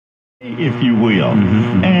if you will.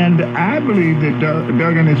 Mm-hmm. And I believe that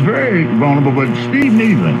Duggan is very vulnerable, but Steve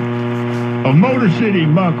Needling of Motor City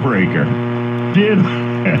Muckraker did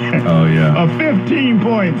a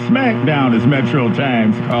 15-point smackdown, as Metro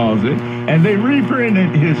Times calls it, and they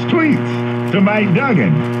reprinted his tweets to Mike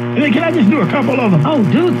Duggan. And then can I just do a couple of them? Oh,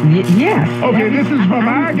 dude, yes. Okay, this is from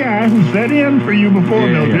our guy who sat in for you before,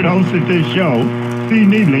 Mildred, hosted this show, Steve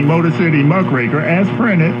Needling, Motor City Muckraker, as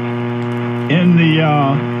printed in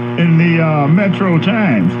the Metro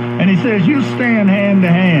Times. And he says, you stand hand to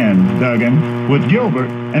hand, Duggan, with Gilbert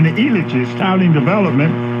and the elitists touting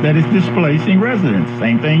development that is displacing residents.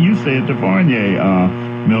 Same thing you said to Fournier,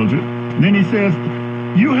 Mildred. Then he says,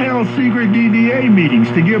 you held secret DDA meetings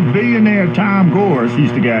to give billionaire Tom Gores,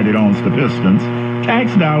 he's the guy that owns the Pistons,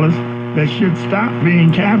 tax dollars that should stop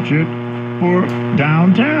being captured for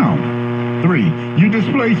downtown. 3, you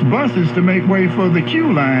displaced buses to make way for the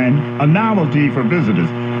Q line, a novelty for visitors.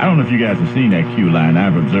 I don't know if you guys have seen that Q line.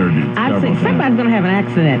 I've observed it. I've seen somebody's going to have an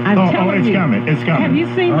accident. I'm telling you. It's coming. Have you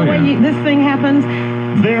seen the way this thing happens?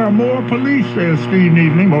 There are more police, says Steve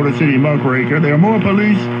Needling, Motor City Muckraker. There are more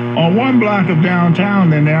police on one block of downtown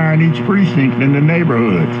than there are in each precinct in the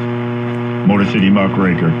neighborhoods. Motor City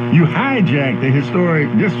Muckraker. You hijacked the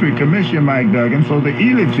Historic District Commission, Mike Duggan, so the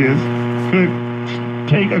elitists could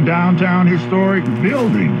take a downtown historic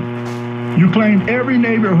building. You claimed every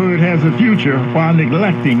neighborhood has a future while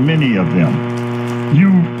neglecting many of them.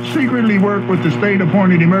 You secretly work with the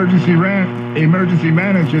state-appointed emergency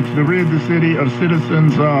managers to rid the city of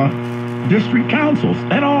citizens' district councils.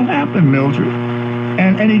 That all happened, Mildred.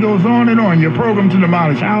 And he goes on and on. Your program to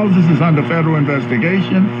demolish houses is under federal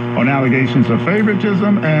investigation on allegations of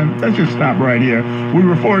favoritism. And let's just stop right here. We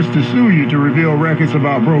were forced to sue you to reveal records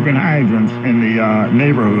about broken hydrants in the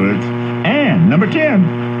neighborhoods. And number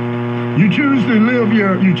 10, you chose to live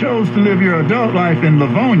your adult life in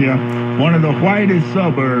Livonia, one of the whitest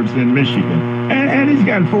suburbs in Michigan. And he's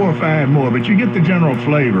got 4 or 5 more, but you get the general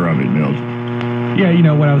flavor of it, Mildred. Yeah,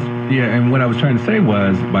 and what I was trying to say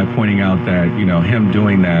was by pointing out that him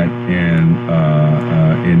doing that in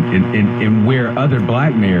where other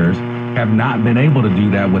black mayors have not been able to do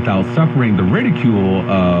that without suffering the ridicule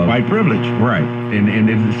of white privilege. Right, and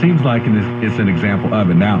it seems like it's an example of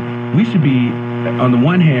it. Now we should be, on the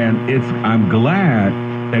one hand, I'm glad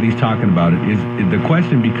that he's talking about it. The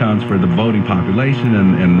question becomes for the voting population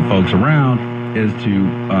and the folks around is to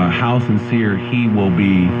how sincere he will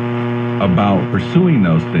be about pursuing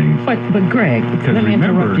those things. But Greg, let me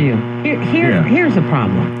interrupt you. Here's a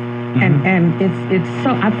problem, and it's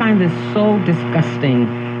so, I find this so disgusting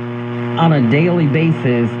on a daily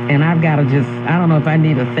basis, and I've got to I don't know if I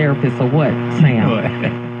need a therapist or what,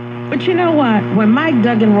 Sam. But you know what? When Mike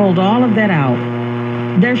Duggan rolled all of that out,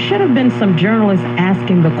 there should have been some journalists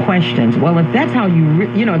asking the questions. Well, if that's how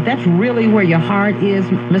if that's really where your heart is,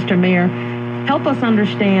 Mr. Mayor, help us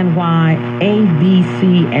understand why A, B,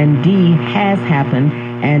 C, and D has happened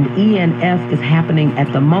and E and F is happening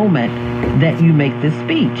at the moment that you make this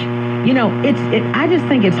speech. I just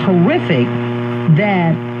think it's horrific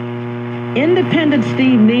that independent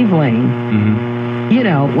Steve Needling,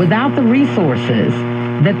 without the resources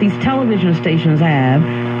that these television stations have,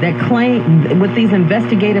 that claim with these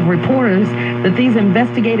investigative reporters, that these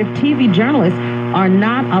investigative TV journalists are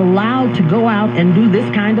not allowed to go out and do this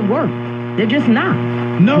kind of work. They're just not.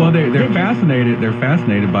 No. Well, they're fascinated. They're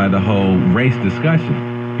fascinated by the whole race discussion.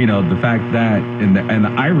 The fact that, and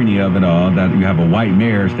the irony of it all, that you have a white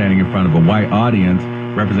mayor standing in front of a white audience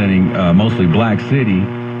representing mostly black city,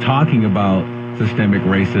 talking about systemic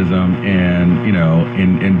racism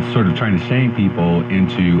and sort of trying to shame people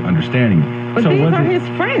into understanding it. But these are his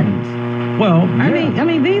friends. Well, I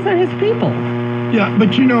mean, these are his people. Yeah,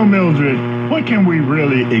 but Mildred, what can we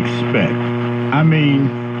really expect? I mean,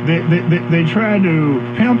 they try to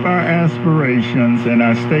pimp our aspirations and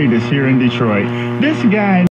our status here in Detroit. This guy